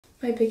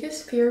My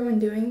biggest fear when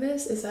doing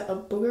this is that a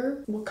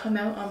booger will come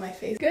out on my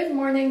face. Good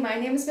morning, my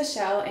name is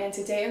Michelle, and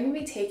today I'm going to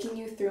be taking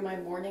you through my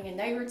morning and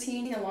night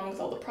routine along with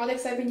all the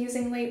products I've been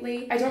using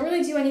lately. I don't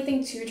really do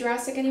anything too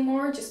drastic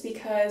anymore just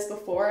because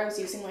before I was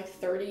using like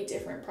 30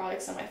 different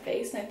products on my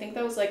face, and I think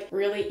that was like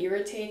really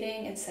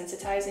irritating and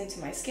sensitizing to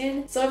my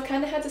skin. So I've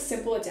kind of had to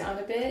simple it down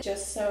a bit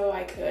just so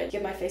I could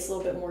give my face a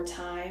little bit more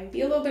time,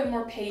 be a little bit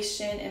more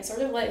patient, and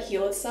sort of let it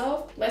heal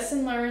itself.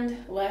 Lesson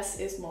learned,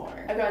 less is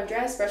more. I've gotten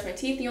dressed, brushed my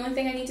teeth. The only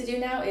thing I need to do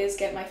now is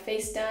get my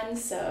face done,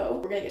 so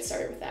we're gonna get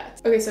started with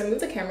that. Okay, so I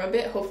moved the camera a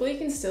bit. Hopefully you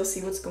can still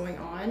see what's going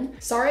on.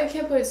 Sorry I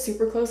can't put it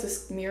super close,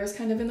 this mirror is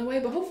kind of in the way,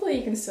 but hopefully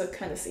you can still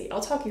kind of see. I'll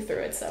talk you through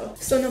it.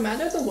 So no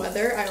matter the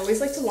weather, I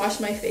always like to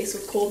wash my face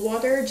with cold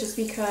water just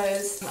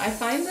because I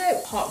find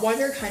that hot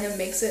water kind of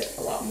makes it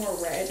a lot more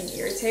red and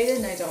irritated,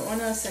 and I don't want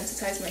to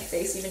sensitize my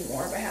face even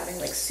more by having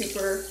like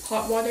super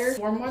hot water.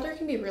 Warm water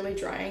can be really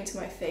drying to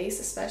my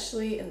face,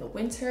 especially in the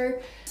winter,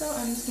 so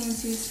I'm just going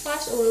to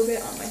splash a little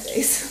bit on my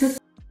face.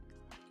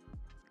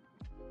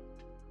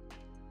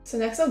 So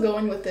next I'll go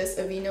in with this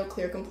AVEENO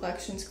Clear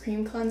Complexions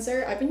Cream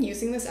Cleanser. I've been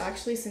using this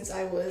actually since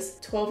I was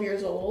 12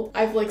 years old.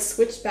 I've like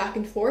switched back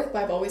and forth,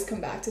 but I've always come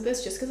back to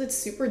this just because it's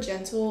super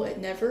gentle. It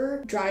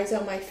never dries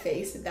out my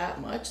face that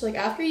much. Like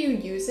after you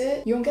use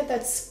it, you don't get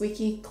that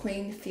squeaky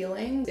clean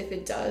feeling. If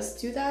it does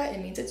do that,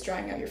 it means it's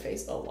drying out your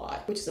face a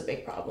lot, which is a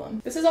big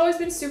problem. This has always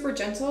been super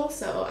gentle,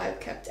 so I've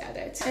kept at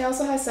it. It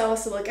also has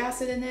salicylic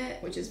acid in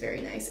it, which is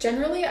very nice.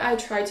 Generally, I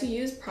try to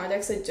use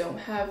products that don't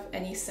have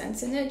any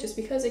scents in it just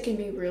because it can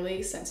be really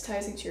sensitizing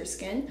to your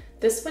skin.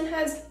 This one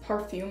has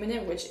perfume in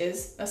it, which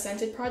is a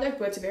scented product,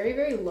 but it's very,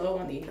 very low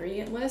on the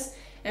ingredient list.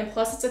 And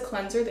plus it's a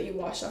cleanser that you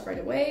wash off right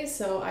away,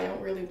 so I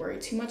don't really worry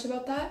too much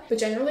about that. But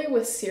generally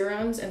with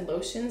serums and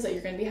lotions that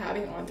you're going to be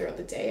having on throughout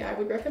the day, I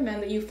would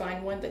recommend that you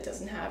find one that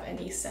doesn't have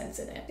any scents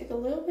in it. Take a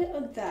little bit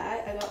of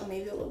that. I got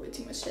maybe a little bit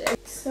too much today.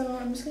 So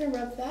I'm just going to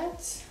rub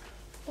that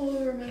all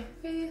over my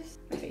face.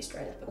 My face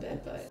dried up a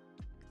bit, but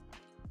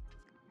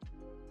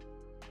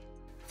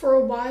for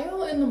a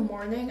while in the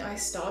morning, I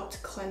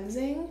stopped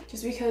cleansing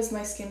just because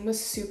my skin was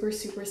super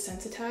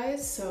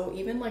sensitized. So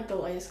even like the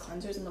lightest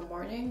cleansers in the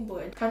morning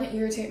would kind of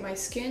irritate my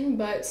skin.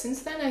 But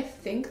since then, I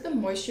think the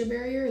moisture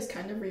barrier has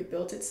kind of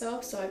rebuilt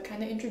itself. So I've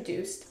kind of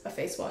introduced a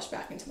face wash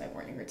back into my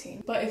morning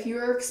routine. But if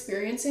you're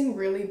experiencing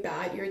really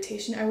bad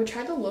irritation, I would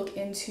try to look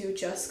into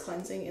just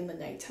cleansing in the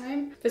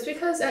nighttime. Just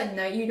because at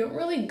night, you don't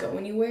really go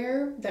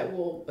anywhere that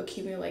will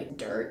accumulate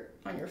dirt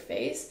on your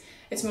face.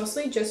 It's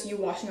mostly just you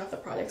washing off the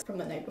products from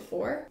the night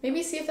before.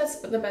 Maybe see if that's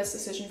the best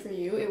decision for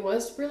you. It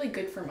was really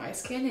good for my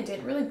skin. It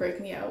didn't really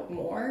break me out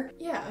more.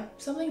 Yeah,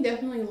 something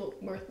definitely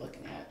worth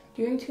looking at.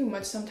 Doing too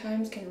much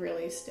sometimes can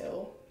really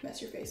still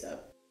mess your face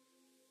up.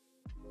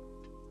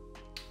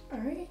 All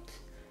right,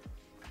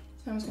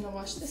 so I'm just gonna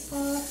wash this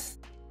off.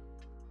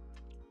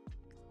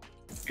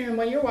 And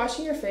when you're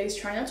washing your face,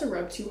 try not to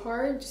rub too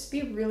hard. Just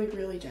be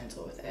really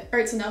gentle with it. All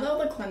right, so now that all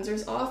the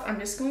cleanser's off, I'm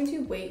just going to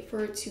wait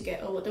for it to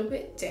get a little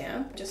bit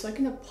damp just so I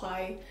can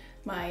apply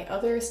my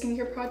other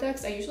skincare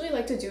products. I usually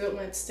like to do it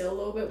when it's still a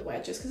little bit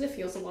wet just because it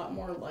feels a lot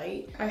more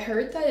light. I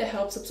heard that it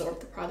helps absorb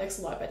the products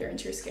a lot better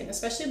into your skin,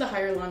 especially the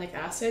hyaluronic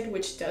acid,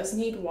 which does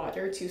need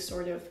water to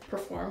sort of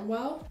perform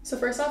well. So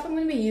first off, I'm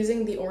going to be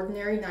using the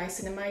Ordinary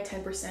Niacinamide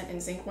 10%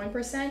 and Zinc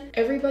 1%.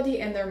 Everybody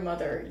and their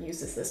mother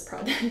uses this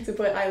product,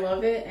 but I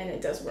love it and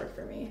it does work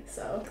for me.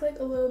 So click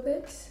a little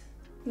bit.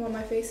 While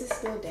my face is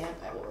still damp,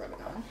 I will rub it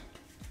on.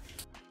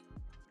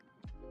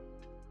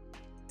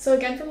 So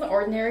again, from The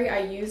Ordinary, I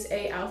use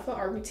a alpha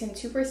arbutin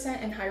 2%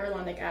 and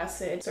hyaluronic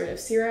acid sort of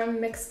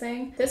serum mix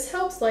thing. This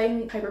helps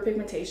lighten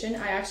hyperpigmentation.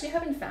 I actually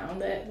haven't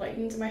found that it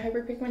lightens my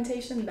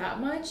hyperpigmentation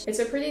that much. It's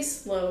a pretty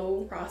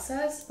slow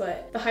process,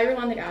 but the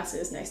hyaluronic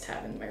acid is nice to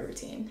have in my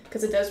routine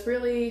because it does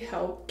really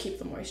help keep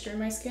the moisture in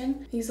my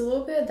skin. Use a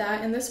little bit of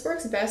that, and this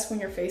works best when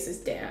your face is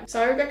damp.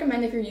 So I would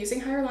recommend if you're using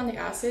hyaluronic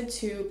acid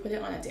to put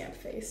it on a damp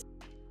face.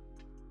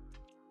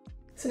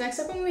 So next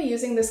up, I'm going to be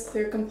using this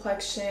Clear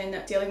Complexion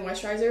Daily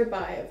Moisturizer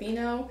by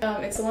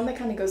AVEENO. It's the one that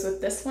kind of goes with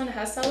this one. It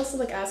has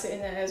salicylic acid in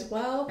it as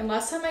well. And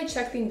last time I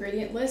checked the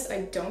ingredient list,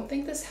 I don't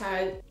think this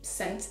had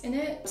scent in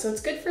it. So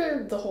it's good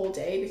for the whole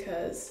day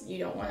because you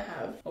don't want to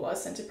have a lot of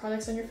scented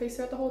products on your face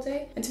throughout the whole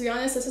day. And to be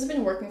honest, this has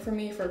been working for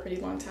me for a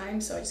pretty long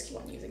time, so I just keep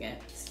on using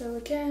it. So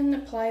again,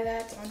 apply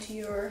that onto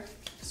your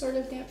sort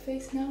of damp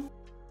face now.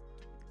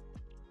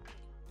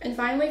 And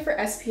finally, for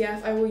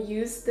SPF, I will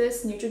use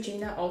this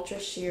NEUTROGENA Ultra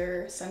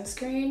Sheer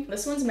Sunscreen.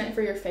 This one's meant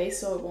for your face,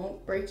 so it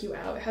won't break you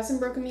out. It hasn't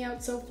broken me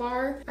out so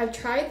far. I've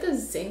tried the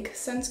Zinc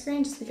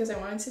sunscreen just because I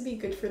wanted to be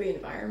good for the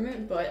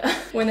environment, but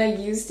when I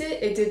used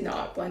it, it did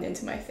not blend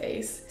into my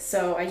face.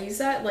 So I use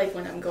that like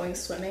when I'm going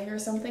swimming or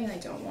something and I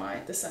don't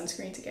want the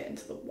sunscreen to get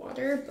into the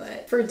water,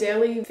 but for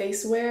daily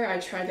face wear, I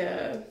try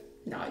to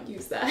not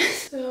use that.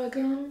 So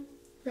again,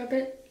 rub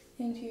it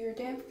into your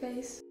damp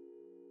face.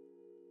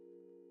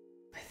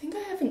 I think I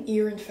have have an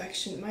ear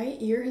infection. My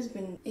ear has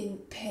been in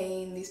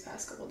pain these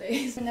past couple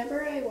days.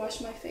 Whenever I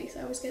wash my face,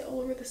 I always get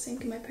all over the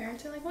sink, and my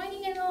parents are like, why do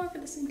you get all over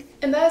the sink?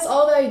 And that's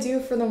all that I do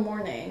for the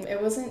morning.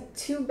 It wasn't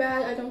too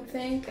bad, I don't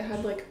think. I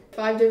had like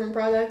 5 different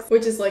products,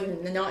 which is like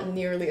not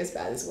nearly as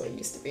bad as what it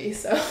used to be.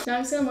 So now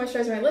I'm just gonna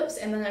moisturize my lips,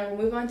 and then I will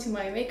move on to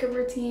my makeup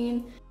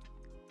routine.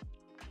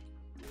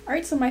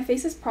 Alright, so my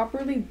face is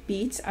properly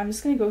beat. I'm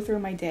just gonna go through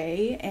my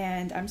day,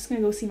 and I'm just gonna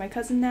go see my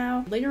cousin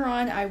now. Later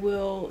on, I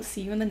will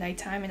see you in the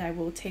nighttime, and I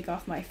will take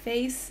off my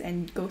face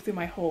and go through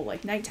my whole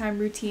like nighttime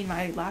routine.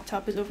 My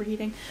laptop is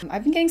overheating.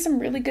 I've been getting some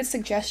really good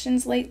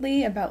suggestions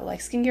lately about like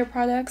skincare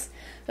products.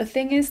 The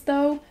thing is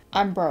though,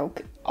 I'm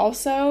broke.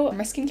 Also,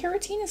 my skincare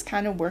routine is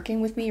kind of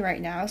working with me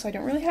right now, so I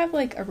don't really have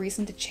like a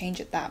reason to change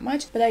it that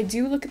much, but I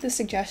do look at the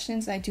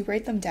suggestions and I do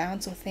write them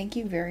down, so thank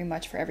you very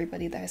much for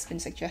everybody that has been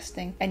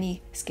suggesting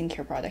any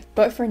skincare product.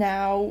 But for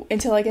now,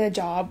 until I get a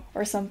job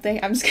or something,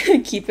 I'm just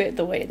gonna keep it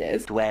the way it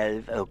is.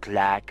 12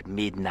 o'clock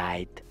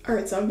midnight.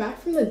 Alright, so I'm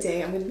back from the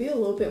day. I'm gonna be a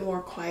little bit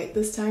more quiet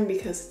this time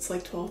because it's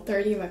like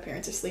 12:30 and my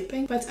parents are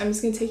sleeping, but I'm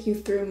just gonna take you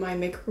through my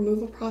makeup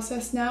removal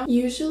process now.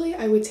 Usually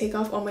I would take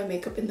off all my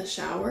makeup in the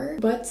shower,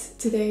 but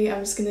today I'm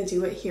just gonna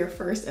do it here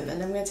first, and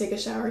then I'm gonna take a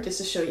shower just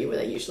to show you what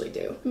I usually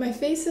do. My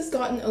face has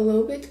gotten a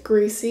little bit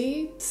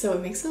greasy, so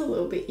it makes it a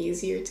little bit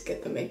easier to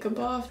get the makeup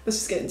off. Let's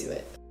just get into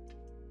it.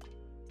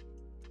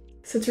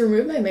 So to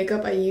remove my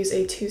makeup, I use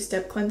a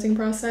 2-step cleansing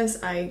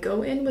process. I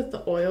go in with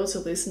the oil to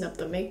loosen up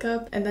the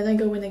makeup, and then I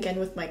go in again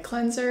with my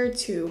cleanser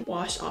to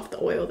wash off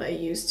the oil that I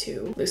use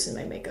to loosen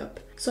my makeup.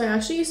 So I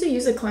actually used to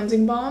use a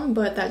cleansing balm,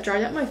 but that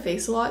dried out my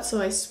face a lot,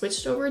 so I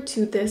switched over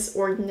to this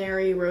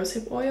ordinary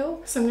rosehip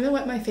oil. So I'm going to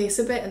wet my face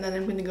a bit, and then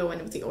I'm going to go in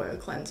with the oil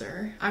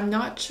cleanser. I'm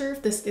not sure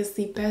if this is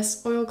the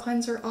best oil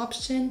cleanser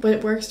option, but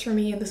it works for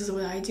me and this is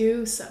what I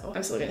do, so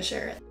I'm still going to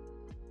share it.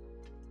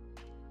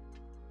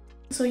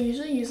 So I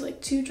usually use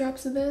like 2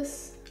 drops of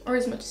this, or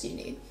as much as you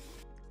need.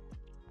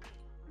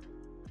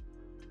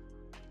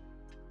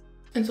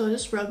 And so I'll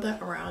just rub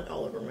that around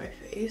all over my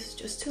face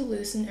just to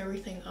loosen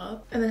everything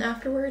up. And then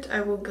afterwards,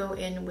 I will go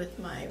in with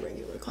my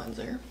regular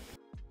cleanser.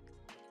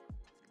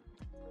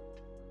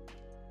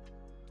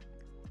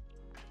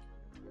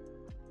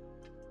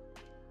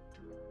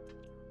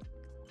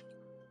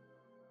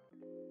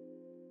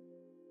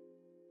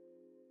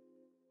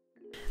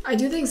 I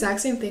do the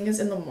exact same thing as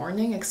in the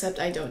morning, except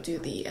I don't do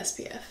the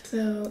SPF.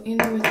 So in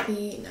with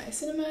the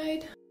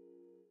niacinamide,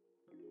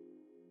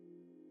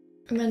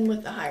 and then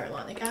with the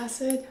hyaluronic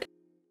acid,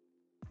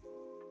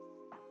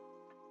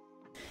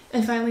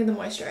 and finally the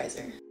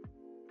moisturizer.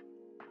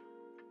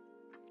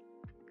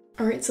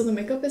 Alright, so the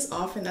makeup is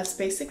off, and that's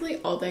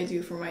basically all that I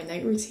do for my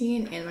night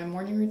routine and my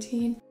morning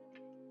routine.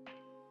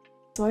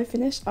 So I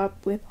finished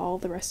up with all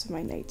the rest of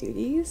my night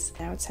duties.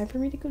 Now it's time for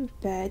me to go to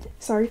bed.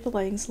 Sorry if the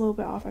lighting's a little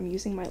bit off, I'm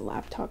using my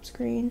laptop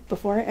screen.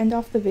 Before I end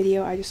off the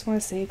video, I just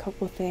want to say a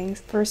couple of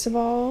things. First of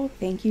all,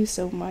 thank you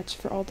so much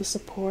for all the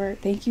support.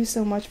 Thank you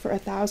so much for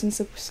 1,000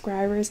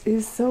 subscribers. It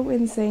is so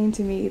insane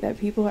to me that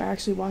people are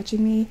actually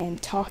watching me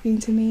and talking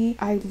to me.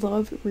 I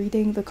love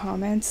reading the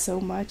comments so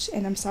much,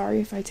 and I'm sorry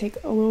if I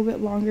take a little bit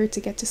longer to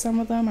get to some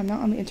of them. I'm not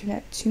on the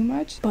internet too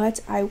much, but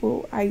I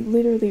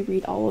literally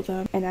read all of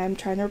them, and I'm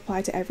trying to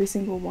reply to every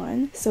single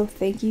one. So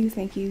thank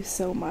you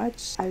so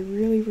much. I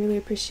really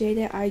appreciate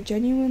it. I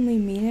genuinely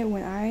mean it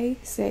when I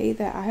say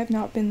that I have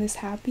not been this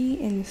happy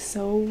in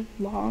so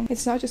long.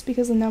 It's not just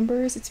because of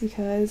numbers, it's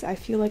because I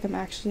feel like I'm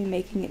actually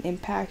making an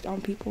impact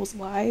on people's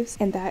lives,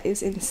 and that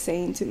is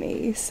insane to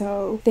me.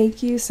 So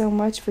thank you so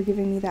much for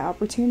giving me that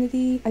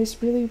opportunity. I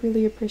just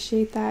really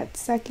appreciate that.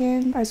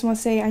 Second, I just want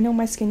to say I know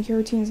my skincare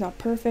routine is not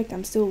perfect.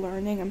 I'm still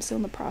learning. I'm still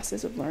in the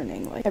process of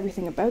learning like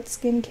everything about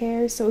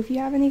skincare. So if you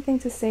have anything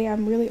to say,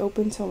 I'm really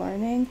open to learning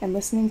and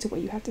listening to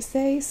what you have to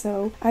say.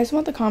 So I just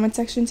want the comment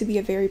section to be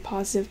a very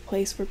positive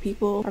place where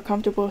people are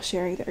comfortable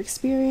sharing their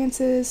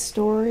experiences,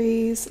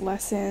 stories,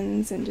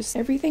 lessons, and just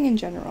everything in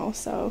general.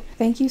 So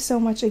thank you so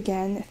much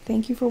again.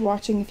 Thank you for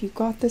watching. If you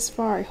got this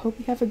far, I hope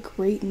you have a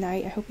great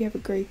night. I hope you have a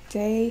great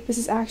day. This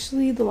is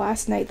actually the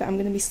last night that I'm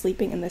going to be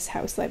sleeping in this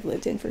house that I've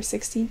lived in for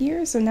 16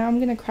 years. So now I'm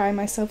going to cry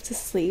myself to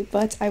sleep,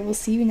 but I will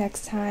see you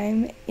next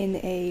time in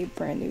a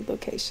brand new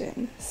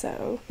location.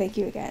 So thank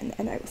you again,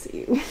 and I will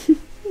see you.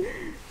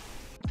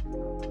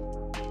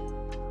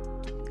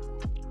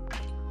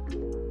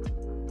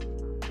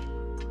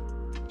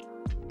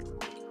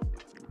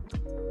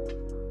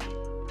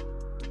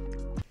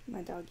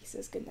 My doggy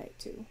says goodnight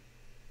too.